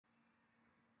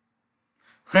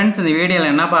Friends, இந்த வீடியோல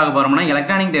என்ன பார்க்க போறோம்னா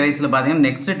எலக்ட்ரானிக் டிவைஸ்ல பாத்தீங்கன்னா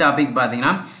நெக்ஸ்ட் டாபிக்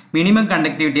பாத்தீங்கன்னா மினிமம்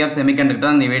கண்டக்டிவிட்டி ஆஃப்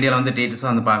செமிகண்டக்டர் இந்த வீடியோல வந்து டீடைல்ஸ்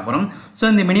வந்து பார்க்க போறோம். சோ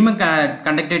இந்த மினிமம்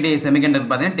கண்டக்டிவிட்டி செமிகண்டக்டர்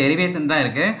பாத்தீங்கன்னா டெரிவேஷன் தான்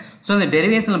இருக்கு. சோ இந்த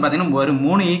டெரிவேஷன்ல பாத்தீங்கன்னா ஒரு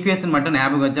மூணு ஈக்குவேஷன் மட்டும்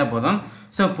ஞாபகம் வச்சா போதும்.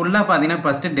 சோ ஃபுல்லா பாத்தீங்கன்னா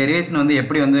ஃபர்ஸ்ட் டெரிவேஷன் வந்து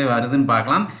எப்படி வந்து வருதுன்னு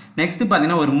பார்க்கலாம். நெக்ஸ்ட்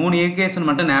பாத்தீங்கன்னா ஒரு மூணு ஈக்குவேஷன்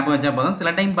மட்டும் ஞாபகம் வச்சா போதும்.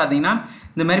 சில டைம் பாத்தீங்கன்னா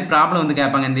இந்த மாதிரி ப்ராப்ளம் வந்து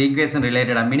கேட்பாங்க இந்த ஈக்குவேஷன்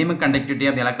ரிலேட்டடா minimum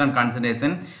conductivity of electron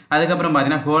concentration அதுக்கப்புறம்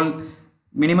பாத்தீங்கன்னா whole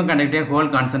minimum conductivity whole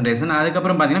concentration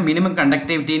அதுக்கப்புறம் பாத்தீங்கன்னா minimum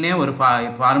conductivity னே ஒரு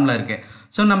ஃபார்முலா இருக்கு.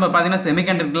 சோ நம்ம பாத்தீங்கன்னா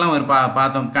செமிகண்டக்டர்லாம் ஒரு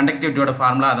பார்த்தோம் கண்டக்டிவிட்டியோட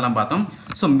ஃபார்முலா அதெல்லாம் பார்த்தோம்.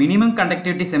 சோ minimum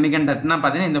conductivity semiconductorனா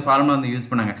பாத்தீங்கன்னா இந்த ஃபார்முலா வந்து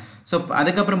யூஸ் பண்ணாங்க. சோ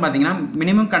அதுக்கப்புறம் பாத்தீங்கன்னா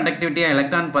minimum conductivity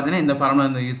எலக்ட்ரான் பாத்தீங்கன்னா இந்த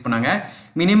ஃபார்முலா வந்து யூஸ் பண்ணாங்க.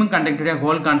 minimum conductivity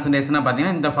whole concentration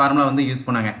பாத்தீங்கன்னா இந்த ஃபார்முலா வந்து யூஸ்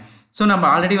பண்ணாங்க. சோ நம்ம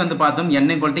ஆல்ரெடி வந்து பார்த்தோம் n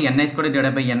 =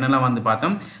 ni² n எல்லாம் வந்து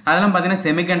பார்த்தோம். அதெல்லாம் பாத்தீங்கன்னா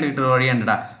செமிகண்டக்டர்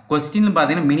ஓரியன்டடா क्वेश्चनல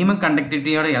பாத்தீங்கன்னா மினிமம்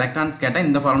கண்டக்டிவிட்டியோட எலக்ட்ரான்ஸ் கேட்டா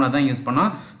இந்த ஃபார்முலா தான் யூஸ் பண்ணோம்.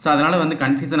 சோ அதனால வந்து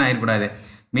கன்ஃபியூஷன் ஆயிர கூடாது.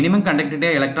 மினிமம் கண்டக்டிவிட்டி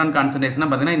எலக்ட்ரான் கான்சன்ட்ரேஷனா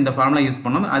பாத்தீங்கன்னா இந்த ஃபார்முலா யூஸ்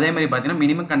பண்ணோம். அதே மாதிரி பாத்தீங்கன்னா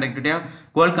மினிமம் கண்டக்டிவிட்டி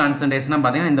ஹோல் கான்சன்ட்ரேஷனா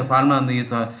பாத்தீங்கன்னா இந்த ஃபார்முலா வந்து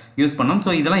யூஸ் பண்ணோம். சோ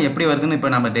இதெல்லாம் எப்படி வருதுன்னு இப்போ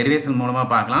நம்ம டெரிவேஷன் மூலமா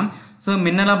பார்க்கலாம். சோ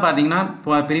முன்னலாம் பாத்தீங்கன்னா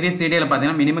previous வீடியோல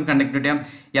பாத்தீங்கன்னா மினிமம் கண்டக்டிவிட்டி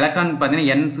எலக்ட்ரான்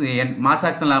பாத்தீங்கன்னா n மாஸ்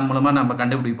ஆக்சன் லா மூலமா நம்ம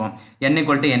கண்டுபிடிப்போம். n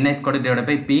 =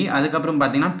 ni²/p அதுக்கு அப்புறம்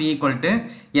பாத்தீங்கன்னா p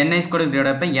 =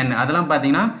 ni²/n அதெல்லாம்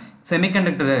பாத்தீங்கன்னா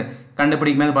செமிகண்டக்டர்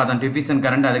கண்டுபிடிக்கும்போது பார்த்தோம் டிஃப்யூஷன்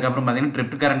கரண்ட் அதுக்கு அப்புறம் பாத்தீங்கன்னா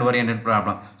drift current oriented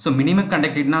problem. So minimum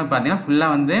கண்டக்டிவிட்டினா பாத்தீங்கன்னா ஃபுல்லா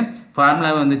வந்து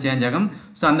ஃபார்முலா வந்து சேஞ்ச் ஆகும்.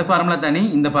 சோ அந்த ஃபார்முலா தனி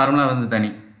இந்த ஃபார்முலா வந்து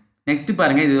தனி. நெக்ஸ்ட்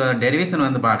பாருங்க இது டெரிவேஷன்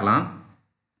வந்து பார்க்கலாம்.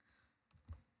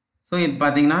 சோ இது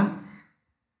பாத்தீங்கன்னா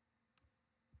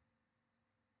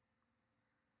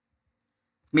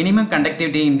minimum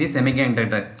conductivity in the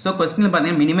semiconductor. So question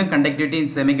பாத்தீங்கன்னா minimum conductivity in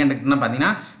semiconductor னா பாத்தீங்கன்னா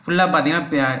ஃபுல்லா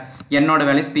பாத்தீங்கன்னா n ஓட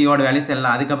வேல்யூஸ் p ஓட வேல்யூஸ்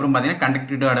எல்லாம் அதுக்கு அப்புறம் பாத்தீங்கன்னா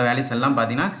கண்டக்டிவிட்டி ஓட வேல்யூஸ் எல்லாம்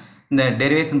பாத்தீங்கன்னா இந்த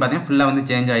டெரிவேஷன் பாத்தீங்கன்னா ஃபுல்லா வந்து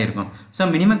சேஞ்ச் ஆயிருக்கும். சோ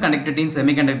மினிமம் கண்டக்டிவிட்டி இன்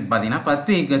செமிகண்டக்டர் பாத்தீங்கன்னா ஃபர்ஸ்ட்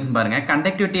ஈக்குவேஷன் பாருங்க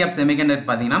கண்டக்டிவிட்டி ஆஃப் செமிகண்டக்டர்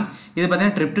பாத்தீங்கன்னா இது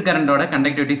பாத்தீங்கன்னா ட்ரிப்ட் கரண்டோட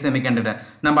கண்டக்டிவிட்டி செமிகண்டக்டர்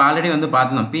நம்ம ஆல்ரெடி வந்து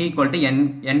பார்த்தோம் p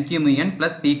 = nqμn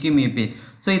 + pqμp.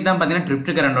 சோ இதான் பாத்தீங்கன்னா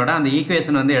ட்ரிப்ட் கரண்டோட அந்த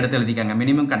ஈக்குவேஷன் வந்து எடுத்து எழுதிக்காங்க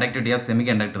மினிமம் கண்டக்டிவிட்டி ஆஃப்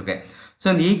செமிகண்டக்டருக்கு. சோ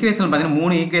இந்த ஈக்குவேஷன் பாத்தீங்கன்னா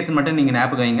மூணு ஈக்குவேஷன் மட்டும் நீங்க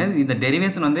ஞாபகம் வைங்க. இந்த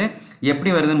டெரிவேஷன் வந்து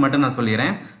எப்படி வருதுன்னு மட்டும் நான்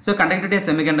சொல்லிறேன். சோ கண்டக்டிவிட்டி ஆஃப்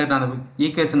செமிகண்டக்டர் அந்த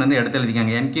ஈக்குவேஷன் வந்து எடுத்து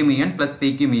எழுதிக்காங்க nqμn +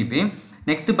 pqμp.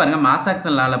 நெக்ஸ்ட் பாருங்க மாஸ்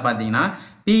ஆக்சன் லால பாத்தீங்கன்னா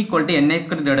p =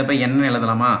 ni²/n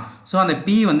எழுதலாமா? சோ அந்த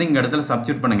p வந்து இங்க இடத்துல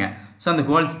சப்ஸ்டிட்யூட் பண்ணுங்க. சோ அந்த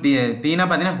ஹோல்ஸ் p னா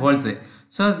பாத்தீங்கன்னா ஹோல்ஸ்.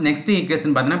 சோ நெக்ஸ்ட்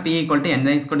ஈக்குவேஷன் பாத்தீங்கன்னா p =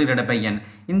 ni²/n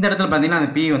இந்த இடத்துல பாத்தீங்கன்னா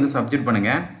அந்த p வந்து சப்ஸ்டிட்யூட்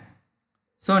பண்ணுங்க.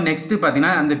 சோ நெக்ஸ்ட்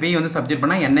பாத்தீங்கன்னா அந்த p வந்து சப்ஸ்டிட்யூட்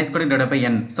பண்ணா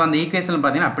ni²/n. சோ அந்த ஈக்குவேஷன்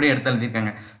பாத்தீங்கன்னா அப்படியே எடுத்து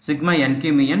எழுதிருக்காங்க sigma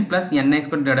nqμn +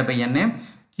 ni²/n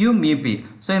qμp.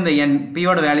 So இந்த p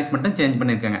ஓட வேல்யூஸ் மட்டும் சேஞ்ச்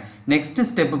பண்ணிருக்காங்க. நெக்ஸ்ட்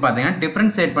ஸ்டெப் பாத்தீங்கன்னா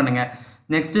டிஃபரன்ஷியேட் பண்ணுங்க.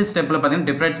 நெக்ஸ்ட் ஸ்டெப்ல பாத்தீங்கன்னா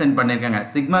டிஃபரன்ஷியேட் பண்ணிருக்காங்க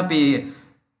சிக்மா p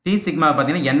t சிக்மா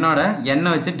பாத்தீங்கன்னா n ஓட n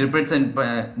வச்சு டிஃபரன்ஷியேட்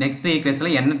நெக்ஸ்ட் ஈக்குவேஷன்ல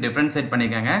n டிஃபரன்ஷியேட்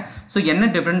பண்ணிருக்காங்க. சோ n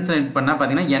டிஃபரன்ஷியேட் பண்ணா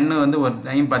பாத்தீங்கன்னா n வந்து ஒரு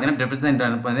டைம் பாத்தீங்கன்னா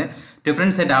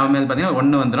டிஃபரன்ஷியேட் ஆகும்போது பாத்தீங்கன்னா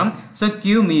 1 வந்துரும். சோ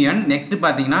qμn நெக்ஸ்ட்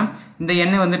பாத்தீங்கன்னா இந்த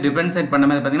n வந்து டிஃபரன்ஷியேட்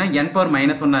பண்ணும்போது பாத்தீங்கன்னா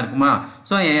n⁻−1 இருக்குமா?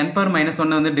 சோ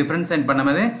n⁻−1 வந்து டிஃபரன்ஷியேட்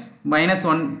பண்ணும்போது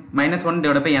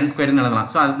 -1/n² எழுதலாம்.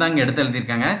 சோ அதுதான் இங்க எடுத்து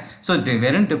எழுதிருக்காங்க. சோ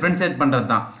வெறும் டிஃபரன்ஷியேட் பண்றது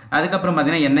தான். அதுக்கு அப்புறம்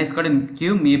பாத்தீங்கன்னா ni²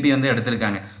 qμp வந்து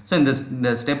எடுத்துருக்காங்க. சோ இந்த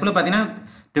ஸ்டெப்ல பாத்தீங்கன்னா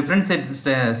டிஃபரன்ஷியேட்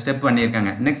ஸ்டெப்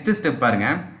பண்ணிருக்காங்க. நெக்ஸ்ட் ஸ்டெப் பாருங்க.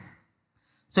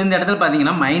 சோ இந்த இடத்துல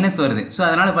பாத்தீங்கன்னா மைனஸ் வருது. சோ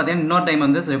அதனால பாத்தீங்கன்னா இன்னொரு டைம்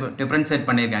வந்து டிஃபரன்ஷியேட்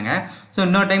பண்ணிருக்காங்க. சோ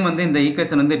இன்னொரு டைம் வந்து இந்த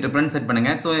ஈக்குவேஷன் வந்து டிஃபரன்ஷியேட் பண்ணுங்க.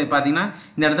 சோ பாத்தீங்கன்னா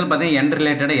இந்த இடத்துல பாத்தீங்கன்னா n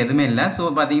ரிலேட்டடா எதுவுமே இல்ல. சோ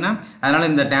பாத்தீங்கன்னா அதனால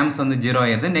இந்த டேர்ம்ஸ் வந்து 0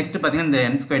 ஆயிருது. நெக்ஸ்ட் பாத்தீங்கன்னா இந்த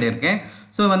n² இருக்கு.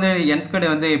 சோ வந்து n²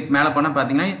 வந்து மேல போனா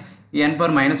பாத்தீங்கன்னா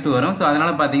n⁻−2 வரும். சோ அதனால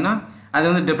பாத்தீங்கன்னா அது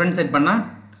வந்து டிஃபரன்ஷியேட் பண்ணா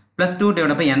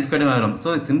 +2/n² வரும். சோ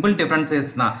சிம்பிள்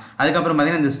டிஃபரன்சஸ் தான். அதுக்கு அப்புறம்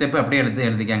பாத்தீங்கன்னா இந்த ஸ்டெப் அப்படியே எடுத்து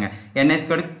எழுதிக்காங்க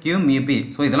ni² qμp.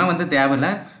 சோ இதெல்லாம் வந்து தேவையில்ல.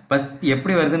 ஃபர்ஸ்ட்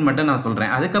எப்படி வருதுன்னு மட்டும் நான்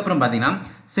சொல்றேன். அதுக்கு அப்புறம் பாத்தீங்கன்னா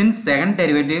since second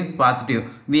derivative is positive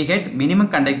we get minimum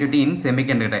conductivity in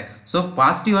semiconductor. So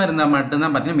பாசிட்டிவா இருந்தா மட்டும்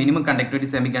தான் பாத்தீங்கன்னா minimum conductivity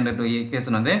semiconductor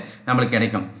ஈக்குவேஷன் வந்து நமக்கு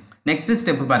கிடைக்கும். நெக்ஸ்ட்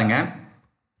ஸ்டெப் பாருங்க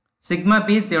சிக்மா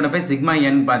p / சிக்மா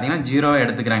n பாத்தீங்கன்னா 0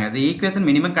 எடுத்துக்கிறாங்க. இந்த ஈக்குவேஷன்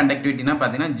மினிமம் கண்டக்டிவிட்டினா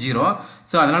பாத்தீங்கன்னா 0.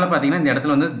 சோ அதனால பாத்தீங்கன்னா இந்த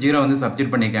இடத்துல வந்து 0 வந்து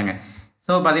சப்ஸ்டிட்யூட் பண்ணிருக்காங்க.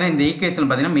 சோ பாத்தீங்கன்னா இந்த ஈக்குவேஷன்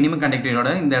பாத்தீங்கன்னா மினிமம்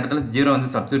கண்டக்டிவிட்டியோட இந்த இடத்துல 0 வந்து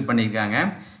சப்ஸ்டிட்யூட் பண்ணிருக்காங்க.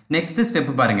 நெக்ஸ்ட்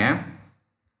ஸ்டெப் பாருங்க.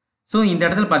 சோ இந்த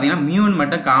இடத்துல பாத்தீங்கன்னா μn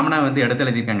மட்டும் காமனா வந்து எடுத்து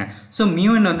எழுதிருக்காங்க. சோ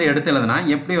μn வந்து எடுத்து எழுதுனா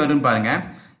எப்படி வரும்னு பாருங்க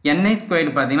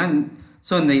ni² பாத்தீங்கன்னா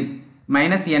சோ இந்த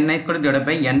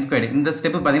 -ni²/n² இந்த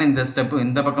ஸ்டெப் பாத்தீங்கன்னா இந்த ஸ்டெப்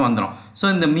இந்த பக்கம் வந்துரும். சோ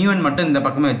இந்த μn மட்டும் இந்த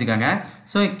பக்கமே வெச்சுக்காங்க.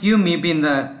 சோ qμp இந்த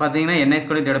பாத்தீங்கன்னா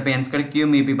ni²/n²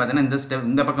 qμp பாத்தீங்கன்னா இந்த ஸ்டெப்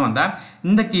இந்த பக்கம் வந்தா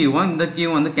இந்த q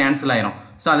வந்து கேன்சல் ஆயிரும்.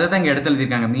 சோ அத தான் இங்க எடுத்து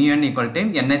எழுதிருக்காங்க μn =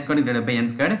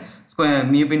 ni²/n²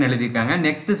 μp ன்னு எழுதிருக்காங்க.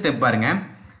 நெக்ஸ்ட் ஸ்டெப் பாருங்க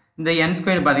இந்த n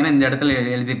ஸ்கொயர் பார்த்தீங்கன்னா இந்த இடத்துல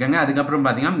எழுதியிருக்காங்க. அதுக்கப்புறம்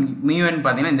பார்த்தீங்கன்னா μn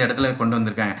பார்த்தீங்கன்னா இந்த இடத்துல கொண்டு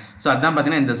வந்திருக்காங்க. ஸோ அதான்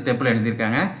பார்த்தீங்கன்னா இந்த ஸ்டெப்பில்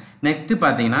எழுதியிருக்காங்க. நெக்ஸ்ட்டு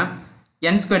பார்த்தீங்கன்னா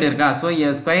n ஸ்கொயர் இருக்கா. ஸோ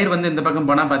ஸ்கொயர் வந்து இந்த பக்கம்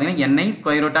போனால் பார்த்தீங்கன்னா ni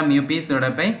square root of mu P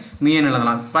by மியூஎன்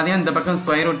எழுதலாம். பார்த்தீங்கன்னா இந்த பக்கம்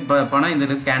ஸ்கொயர் ரூட் போனால்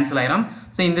இந்த கேன்சல் ஆயிரும்.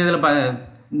 ஸோ இந்த இதில்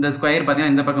இந்த ஸ்கொயர்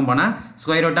பார்த்தீங்கன்னா இந்த பக்கம் போனால்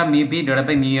square root of mu P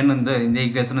by மியூஎன் வந்து இந்த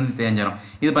ஈக்குவேஷன் வந்து தெரிஞ்சிடும்.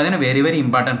 இது பார்த்தீங்கன்னா very very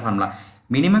important formula.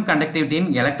 Minimum கண்டக்டிவிட்டியின்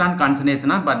electron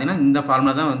கான்சன்ட்ரேஷனாக பார்த்தீங்கன்னா இந்த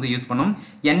ஃபார்முலா தான் வந்து யூஸ் பண்ணும்.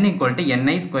 n =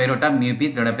 ni square root of mu P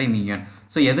by மியூஎன்.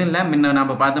 So எதுவும் இல்லை, முன்ன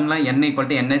நம்ம பார்த்தோம்னா n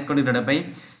 = ni ஸ்கொயர் பை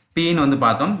பின்னு வந்து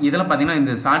பார்த்தோம். இதில் பார்த்தீங்கன்னா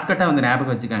இந்த ஷார்ட்கட்டாக வந்து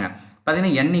ஞாபகம் வச்சுக்காங்க.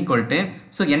 பார்த்தீங்கன்னா n =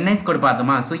 ஸோ ni ஸ்கொயர்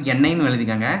பார்த்தோமா, ஸோ niன்னு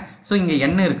எழுதிக்காங்க. ஸோ இங்கே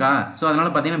n இருக்கா, ஸோ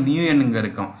அதனால் பார்த்தீங்கன்னா மியூஎன் இங்கே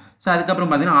இருக்கும். ஸோ அதுக்கப்புறம்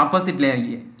பார்த்தீங்கன்னா ஆப்போசிட்டில்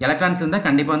எலக்ட்ரான்ஸ் இருந்தால்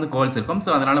கண்டிப்பாக வந்து கோல்ஸ் இருக்கும். ஸோ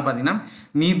அதனால் பார்த்தீங்கன்னா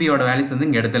மியூபியோட வேல்யூஸ் வந்து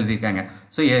இங்கே எடுத்து எழுதியிருக்காங்க.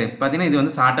 ஸோ பார்த்தீங்கன்னா இது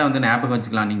வந்து ஷார்ட்டாக வந்து ஞாபகம்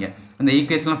வச்சுக்கலாம். நீங்கள் இந்த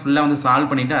ஈக்குவேஷன்லாம் ஃபுல்லாக வந்து சால்வ்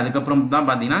பண்ணிவிட்டு அதுக்கப்புறம் தான்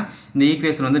பார்த்தீங்கன்னா இந்த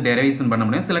ஈக்குவேஷன் வந்து டெரிவேஷன் பண்ண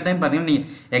முடியும். சில டைம் பார்த்தீங்கன்னா நீ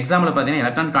எக்ஸாமில் பார்த்தீங்கன்னா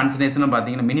எலக்ட்ரான் கான்சன்ட்ரேஷனாக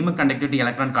பார்த்தீங்கன்னா மினிமம் கண்டக்டிவிட்டி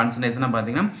எலக்ட்ரான் கான்சன்ட்ரேஷனாக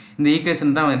பார்த்தீங்கன்னா இந்த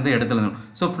ஈக்குவேஷன் தான் வந்து எடுத்து எழுதணும்.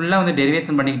 ஸோ ஃபுல்லாக வந்து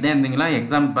டெரிவேஷன் பண்ணிக்கிட்டே இருந்தீங்கன்னா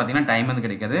எக்ஸாம் பார்த்தீங்கன்னா டைம் வந்து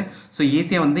கிடைக்காது. ஸோ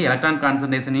ஈஸியாக வந்து எலக்ட்ரான்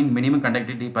கான்சன்ட்ரேஷனின் மினிமம்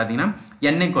கண்டக்டிவிட்டி பார்த்தீங்கன்னா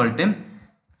n =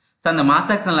 ஸோ அந்த மாஸ்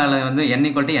ஆக்ஷனில் வந்து n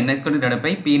 = ni ஸ்கொயர்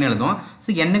பை பின்னு எழுதுவோம். ஸோ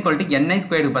n = ni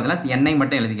ஸ்கொயருக்கு பார்த்தீங்கன்னா ni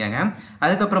மட்டும் எழுதிக்காங்க.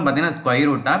 அதுக்கப்புறம் பார்த்தீங்கன்னா ஸ்கொயர்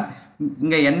ரூட் ஆஃப்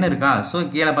இங்கே n இருக்கா, ஸோ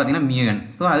கீழே பார்த்தீங்கன்னா மியூஎன்.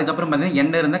 ஸோ அதுக்கப்புறம் பார்த்தீங்கன்னா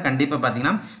n இருந்தால் கண்டிப்பாக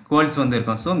பார்த்தீங்கன்னா கோல்ஸ் வந்து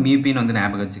இருக்கும். ஸோ மியூபின்னு வந்து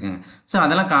ஞாபகம் வச்சுக்கோங்க. ஸோ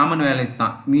அதெல்லாம் காமன் வேல்யூஸ்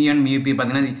தான். மியூஎன் மியூபி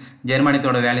பார்த்தீங்கன்னா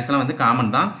ஜெர்மானியத்தோட வேல்யூஸ்லாம் வந்து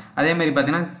காமன் தான். அதேமாதிரி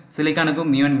பார்த்தீங்கன்னா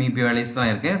சிலிக்கானுக்கும் மியூஎன் மியூபி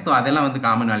வேல்யூஸ்லாம் இருக்குது. ஸோ அதெல்லாம் வந்து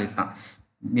காமன் வேல்யூஸ் தான்.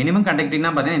 மினிமம்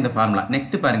கண்டக்டிவிட்டினா பார்த்தீங்கன்னா இந்த ஃபார்முலா.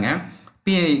 நெக்ஸ்ட் பாருங்கள்,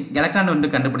 எலக்ட்ரான் வந்து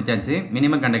கண்டுபிடிச்சாச்சு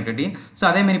மினிமம் கண்டக்டிவிட்டி. ஸோ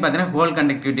அதேமாதிரி பார்த்தீங்கன்னா ஹோல்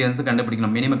கண்டக்டிவிட்டி வந்து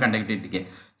கண்டுபிடிக்கணும் மினிமம் கண்டக்டிவிட்டிக்கு.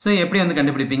 ஸோ எப்படி வந்து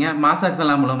கண்டுபிடிப்பீங்க, மாஸ்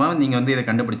ஆக்ஷன் மூலமாக நீங்கள் வந்து இதை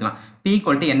கண்டுபிடிச்சலாம். P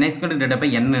 = ni square by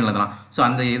n எழுதலாம். ஸோ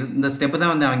அந்த இந்த ஸ்டெப்பு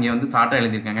தான் வந்து அவங்க வந்து ஷார்ட்டாக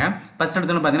எழுதியிருக்காங்க. ஃபர்ஸ்ட்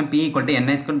எடுத்தோன்னு பார்த்தீங்கன்னா P =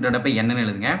 ni square by n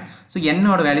எழுதுங்க. ஸோ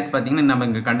என்னோட வேல்யூஸ் பார்த்தீங்கன்னா நம்ம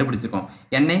இங்கே கண்டுபிடிச்சிருக்கோம்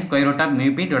ni square root of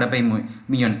mu P by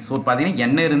மியூஎன். So பார்த்தீங்கன்னா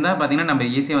n இருந்தால் பார்த்தீங்கன்னா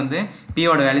நம்ம ஈஸியாக வந்து P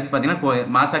ஓட வேல்யூஸ் பார்த்தீங்கன்னா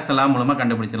மாஸ் ஆக்ஷன் மூலமாக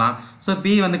கண்டுபிடிச்சலாம். ஸோ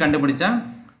P வந்து கண்டுபிடிச்சா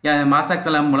மாஸ்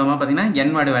ஆக்ஷன் மூலமாக பார்த்தீங்கன்னா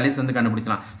n ஓட வேல்யூஸ் வந்து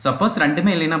கண்டுபிடிச்சலாம். சப்போஸ்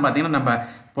ரெண்டுமே இல்லைன்னா பார்த்தீங்கன்னா நம்ம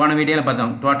போன வீடியோவில்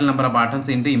பார்த்தோம் total number of atoms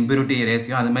into impurity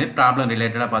ratio, அது மாதிரி ப்ராப்ளம்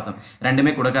ரிலேட்டடாக பார்த்தோம்.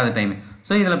 ரெண்டுமே கொடுக்காத டைம்.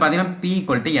 ஸோ இதில் பார்த்தீங்கன்னா P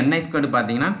 = ni ஸ்கொயர்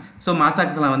பார்த்தீங்கன்னா ஸோ மாஸ்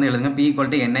ஆக்ஷன் வந்து எழுதுங்க. P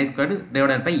 = ni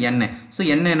square by n. So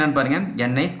n என்னன்னு பாருங்கள்,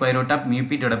 ni square root of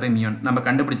mu P by மியூன் நம்ம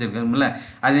கண்டுபிடிச்சிருக்கோம்ல,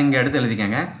 அது இங்கே எடுத்து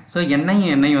எழுதிக்காங்க. ஸோ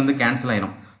ni வந்து கேன்சல்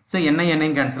ஆயிரும். ஸோ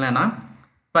ni கேன்சல் ஆனால்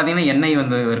பார்த்தீங்கன்னா ni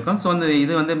வந்து இருக்கும். ஸோ அந்த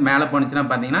இது வந்து மேலே போணுச்சுன்னா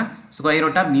பார்த்தீங்கன்னா square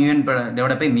root of மியூஎன்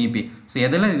by mu P. So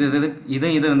எதில்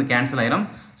இது வந்து கேன்சல் ஆயிரும்.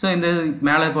 ஸோ இந்த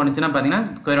மேலே போணுச்சுன்னா பார்த்தீங்கன்னா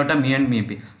square root of மியூஎன்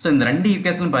mu P. So இந்த ரெண்டு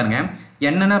ஈக்குவேஷன் பாருங்கள்,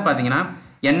 என்னென்னா பார்த்தீங்கன்னா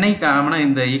ni காமனாக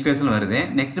இந்த ஈக்குவேஷன் வருது.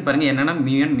 நெக்ஸ்ட் பாருங்கள் என்னென்னா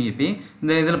மியூஎன் மியூபி.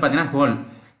 இந்த இதில் பார்த்தீங்கன்னா ஹோல்.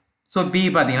 ஸோ P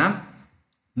பார்த்தீங்கன்னா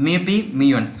மியூபி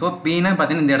மியூஎன். ஸோ Pனா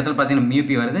பார்த்தீங்கன்னா இந்த இடத்துல பார்த்தீங்கன்னா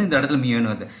மியூபி வருது, இந்த இடத்துல மியூஎன்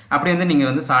வருது. அப்படி வந்து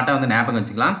நீங்கள் வந்து ஷார்ட்டாக வந்து ஞாபகம்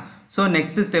வச்சுக்கலாம். ஸோ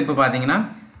நெக்ஸ்ட் ஸ்டெப்பு பார்த்தீங்கன்னா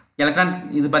எலக்ட்ரான்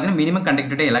இது பார்த்தீங்கன்னா மினிமம்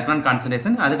கண்டக்டிவிட்டி எலக்ட்ரான்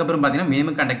கான்சன்ட்ரேஷன். அதுக்கப்புறம் பார்த்தீங்கன்னா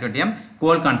மினிமம் கண்டக்டிவிட்டி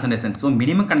கோல் கான்சன்ட்ரேஷன். ஸோ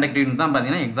மினிமம் கண்டக்டிவிட்டி தான்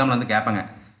பார்த்தீங்கன்னா எக்ஸாமில் வந்து கேட்பாங்க.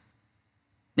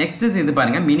 நெக்ஸ்ட் இது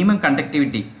பாருங்கள் minimum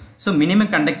conductivity. So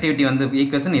minimum conductivity வந்து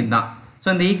ஈக்குவேஷன் இதுதான். ஸோ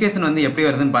இந்த ஈக்குவேஷன் வந்து எப்படி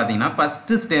வருதுன்னு பார்த்தீங்கன்னா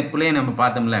ஃபஸ்ட்டு ஸ்டெப்லேயே நம்ம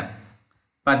பார்த்தோம்ல,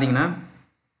 பார்த்தீங்கன்னா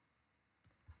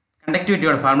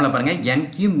கண்டக்டிவிட்டியோட ஃபார்முலா பாருங்கள்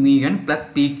nq μn +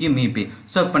 pq μp.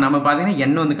 So இப்போ நம்ம பார்த்தீங்கன்னா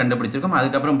n வந்து கண்டுபிடிச்சிருக்கோம்,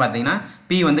 அதுக்கப்புறம் பார்த்தீங்கன்னா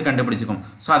p வந்து கண்டுபிடிச்சிருக்கோம்.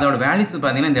 ஸோ அதோட வேல்யூஸ்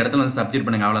பார்த்தீங்கன்னா இந்த இடத்துல வந்து சப்ஸ்டிட்யூட்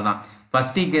பண்ணுங்க, அவ்வளோதான்.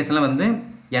 ஃபர்ஸ்ட் ஈக்குவேஷனில் வந்து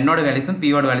என்னோட வேல்யூஸும்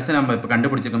பியோட வேல்யூஸும் நம்ம இப்போ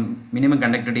கண்டுபிடிச்சிருக்கோம் மினிமம்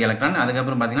கண்டக்டிவிட்டி எலக்ட்ரான்,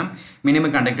 அதுக்கப்புறம் பார்த்தீங்கன்னா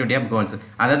மினிமம் கண்டக்டிவிட்டி ஆஃப் கோல்ஸ்.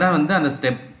 அதை தான் வந்து அந்த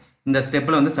இந்த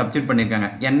ஸ்டெப்பில் வந்து சப்ஸ்டிட்யூட் பண்ணியிருக்காங்க.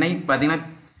 ni பார்த்தீங்கன்னா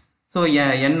ஸோ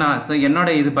ஸோ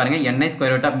என்னோட இது பாருங்கள் ni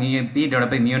square root of mu P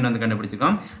by மியூஎன் வந்து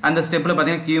கண்டுபிடிச்சிருக்கோம். அந்த ஸ்டெப்பில்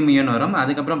பார்த்தீங்கன்னா q மியூஎன் வரும்.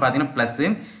 அதுக்கப்புறம் பார்த்தீங்கன்னா ப்ளஸ்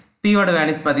பியோட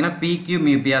வேல்யூஸ் பார்த்தீங்கன்னா PQ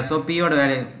மியூபியா. ஸோ பியோட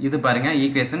வேல்யூ இது பாருங்கள்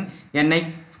equation ni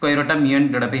square root of மியூஎன்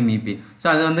by mu P. So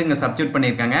அது வந்து இங்கே சப்ஸ்டிட்யூட்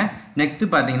பண்ணியிருக்காங்க. நெக்ஸ்ட்டு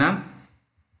பார்த்தீங்கன்னா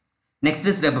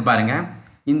நெக்ஸ்ட் ஸ்டெப்பு பாருங்கள்,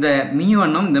 இந்த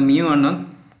மியூ1ம் இந்த மியூ1ம்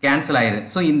கேன்சல் ஆயிடுது.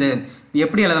 ஸோ இந்த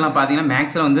எப்படி எழுதலாம் பார்த்தீங்கன்னா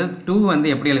மேக்ஸில் வந்து 2 வந்து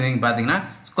எப்படி எழுதுவீங்க பார்த்தீங்கன்னா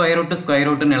ஸ்கொயர்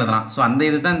ரூட்டுன்னு எழுதலாம். ஸோ அந்த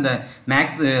இது தான் இந்த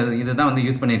மேக்ஸ் இது தான் வந்து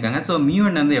யூஸ் பண்ணியிருக்காங்க. ஸோ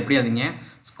மியூஎன் வந்து எப்படி எழுதிங்க,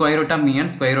 ஸ்கொயர் ரூட் ஆஃப்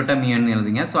மியூஎன்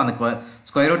எழுதுங்க. ஸோ அந்த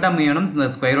ஸ்கொயர் ரூட் ஆஃப் மியூனும் இந்த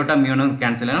ஸ்கொயர் ரூட் ஆஃப் மியூனும்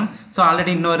கேன்சல் ஆகும். ஸோ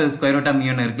ஆல்ரெடி இன்னொரு ஸ்கொயர் ரூட் ஆஃப்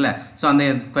மியூன் இருக்குல்ல, ஸோ அந்த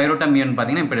ஸ்கொயர் ரூட் ஆஃப் மியூன்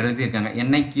பார்த்தீங்கன்னா இப்போ எழுதியிருக்காங்க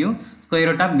niq ஸ்கொயர்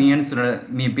ரூட் ஆஃப்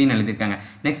மியூபின்னு எழுதியிருக்காங்க.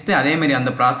 நெக்ஸ்ட்டு அதேமாதிரி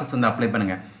அந்த ப்ராசஸ் வந்து அப்ளை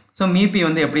பண்ணுங்கள். ஸோ மியூபி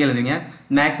வந்து எப்படி எழுதுவீங்க,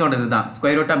 மேக்ஸோட இது தான்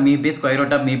ஸ்கொயர் ரூட் ஆஃப்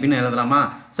மியூபின்னு எழுதலாமா.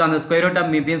 ஸோ அந்த ஸ்கொயர் ரூட் ஆஃப்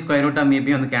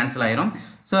மியூபி வந்து கேன்சல் ஆயிரும்.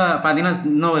 ஸோ பார்த்தீங்கன்னா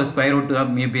இன்னும் ஒரு ஸ்கொயர் ரூட்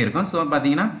ஆஃப் மியூபி இருக்கும். ஸோ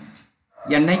பார்த்தீங்கன்னா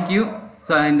niq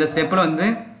ஸோ இந்த ஸ்டெப்பில் வந்து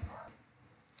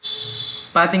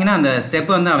பார்த்தீங்கன்னா அந்த ஸ்டெப்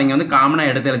வந்து அவங்க வந்து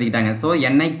காமனாக எடுத்து எழுதிக்கிட்டாங்க. ஸோ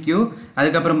NIQ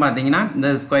அதுக்கப்புறம் பார்த்தீங்கன்னா இந்த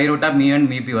square root of mu and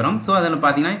மிபி வரும். ஸோ அதில்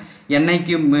பார்த்தீங்கன்னா NIQ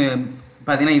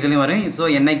பார்த்தீங்கன்னா இதுலேயும் வரும். ஸோ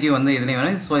NIQ வந்து இதுலேயும்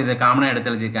வரும். ஸோ இதை காமனாக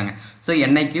எடுத்து எழுதியிருக்காங்க. So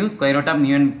NIQ square root of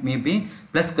mu and மிபி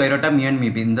plus square root of mu and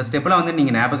மிபி. இந்த ஸ்டெப்பில் வந்து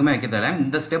நீங்கள் ஞாபகமே வைக்க தேவை.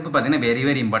 இந்த ஸ்டெப் பார்த்தீங்கன்னா very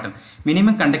very important.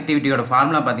 Minimum கண்டக்டிவிட்டியோட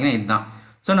formula பார்த்தீங்கன்னா இதுதான்.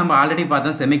 ஸோ நம்ம ஆல்ரெடி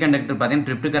பார்த்தோம் செமிகண்டக்டர் பார்த்தீங்கன்னா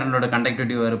ட்ரிப்டு கரண்டோட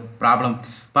கண்டக்டிவிட்டி ஒரு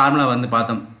ஃபார்முலா வந்து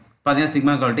பார்த்தோம். பார்த்தீங்கன்னா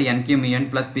sigma equal NQ mu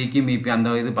plus PQ மிபி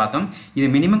அந்த இது பார்த்தோம். இது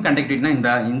மினிமம் கண்டக்டிவிட்டினா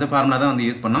இந்த ஃபார்முலா தான் வந்து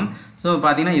யூஸ் பண்ணோம். ஸோ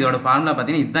பார்த்தீங்கன்னா இதோட ஃபார்முலா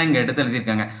பார்த்தீங்கன்னா இதுதான் இங்கே எடுத்து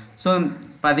எழுதியிருக்காங்க. ஸோ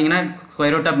பார்த்தீங்கன்னா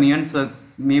square root of mu and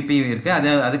மிபி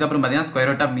இருக்குது. அதுக்கப்புறம் பார்த்தீங்கன்னா square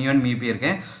root of mu and மிபி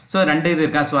இருக்குது. ஸோ 2 இது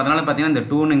இருக்கா. ஸோ அதனால் பார்த்தீங்கன்னா இந்த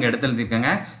 2 இங்கே எடுத்து எழுதியிருக்காங்க.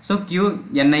 ஸோ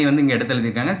QNI வந்து இங்கே எடுத்து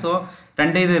எழுதியிருக்காங்க. ஸோ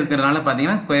 2 இது இருக்கிறதுனால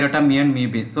பார்த்தீங்கன்னா square root of mu and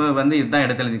மிபி. So வந்து இதுதான்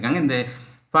எடுத்து எழுதியிருக்காங்க. இந்த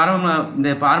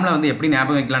ஃபார்முலா வந்து எப்படி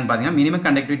ஞாபகம் வைக்கலான்னு பார்த்தீங்கன்னா minimum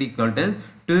conductivity equal to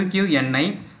 2QNI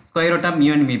square root of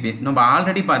mu and மிபி. நம்ம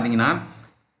ஆல்ரெடி பார்த்தீங்கன்னா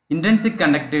இன்ட்ரின்சிக்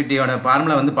கண்டக்டிவிட்டியோட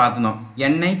ஃபார்முலா வந்து பார்த்துனோம்.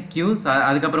 NIQ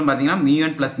அதுக்கப்புறம் பார்த்தீங்கன்னா மியூ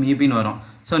அண்ட் ப்ளஸ் மிபின்னு வரும்.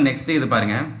 ஸோ நெக்ஸ்ட்டு இது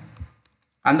பாருங்கள்,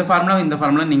 அந்த ஃபார்முலா இந்த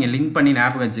ஃபார்முலா நீங்கள் லிங்க் பண்ணி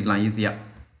ஞாபகம் வச்சுக்கலாம் ஈஸியாக.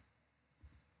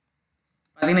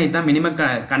 பார்த்தீங்கன்னா இதுதான் மினிமம்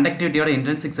கண்டக்டிவிட்டியோட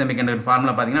இன்ட்ரின்சிக் செமிகண்டக்டர்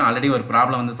ஃபார்முலா. பார்த்தீங்கன்னா ஆல்ரெடி ஒரு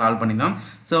ப்ராப்ளம் வந்து சால்வ் பண்ணியிருந்தோம்.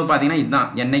 ஸோ பார்த்தீங்கன்னா இதுதான்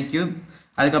NIQ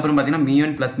அதுக்கப்புறம் பார்த்தீங்கன்னா மியூ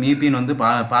அண்ட் ப்ளஸ் மிபின்னு வந்து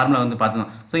ஃபார்முலா வந்து பார்த்தோம்.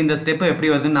 ஸோ இந்த ஸ்டெப்பு எப்படி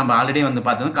வருதுன்னு நம்ம ஆல்ரெடி வந்து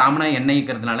பார்த்தோம். காமனாக NI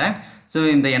இருக்கிறதுனால ஸோ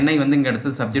இந்த NI வந்து இங்கே எடுத்து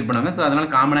சப்ஜெக்ட் பண்ணுவாங்க. ஸோ அதனால்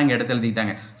காமனாக இங்கே எடுத்து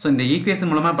எழுதிட்டாங்க. ஸோ இந்த ஈக்குவேஷன்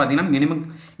மூலமாக பார்த்தீங்கன்னா மினிமம்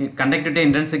கண்டக்டிவிட்டி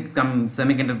இன்ட்ரின்சிக்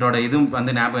செமிகண்டக்டரோட இதுவும்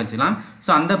வந்து ஞாபகம் வச்சுக்கலாம்.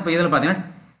 ஸோ அந்த இதில் பார்த்தீங்கன்னா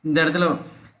இந்த இடத்துல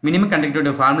மினிமம்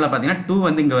கண்டக்டிவிட்டி ஃபார்முலா பார்த்தீங்கன்னா 2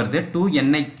 வந்து இங்கே வருது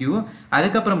 2NIQ.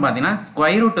 அதுக்கப்புறம் பார்த்தீங்கன்னா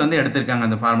ஸ்கொயர் ரூட் வந்து எடுத்திருக்காங்க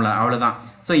அந்த ஃபார்முலா, அவ்வளோதான்.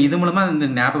 ஸோ இது மூலமாக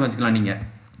இந்த ஞாபகம் வச்சுக்கலாம் நீங்கள்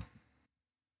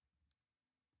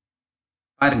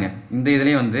பாருங்க. இந்த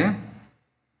இதுலேயே வந்து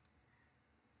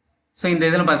ஸோ இந்த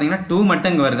இதில் பார்த்தீங்கன்னா 2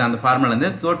 மட்டும் இங்கே வருது அந்த ஃபார்முலேருந்து.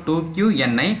 ஸோ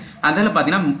 2QNI அதில்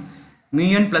பார்த்தீங்கன்னா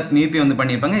மியூ அண்ட் ப்ளஸ் மிபி வந்து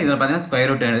பண்ணியிருப்பாங்க. இதில் பார்த்தீங்கன்னா ஸ்கொயர்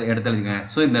ரூட் எடுத்து எழுதிருக்காங்க.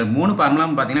 ஸோ இந்த 3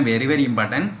 ஃபார்முலாவும் பார்த்தீங்கன்னா வெரி வெரி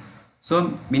இம்பார்ட்டன்ட். ஸோ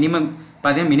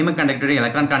பார்த்தீங்கன்னா minimum conductivity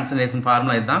electron concentration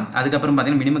formula இதுதான். அதுக்கப்புறம்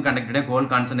பார்த்தீங்கன்னா minimum conductivity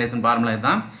gold concentration formula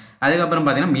இதுதான். அதுக்கப்புறம்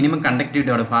பார்த்தீங்கன்னா மினிமம்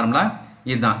கண்டக்டிவிட்டியோட ஃபார்முலா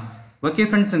இதுதான். ஓகே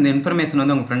ஃப்ரெண்ட்ஸ், இந்த இன்ஃபர்மேஷன்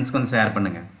வந்து உங்கள் ஃப்ரெண்ட்ஸ்க்கு வந்து ஷேர்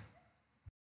பண்ணுங்கள்.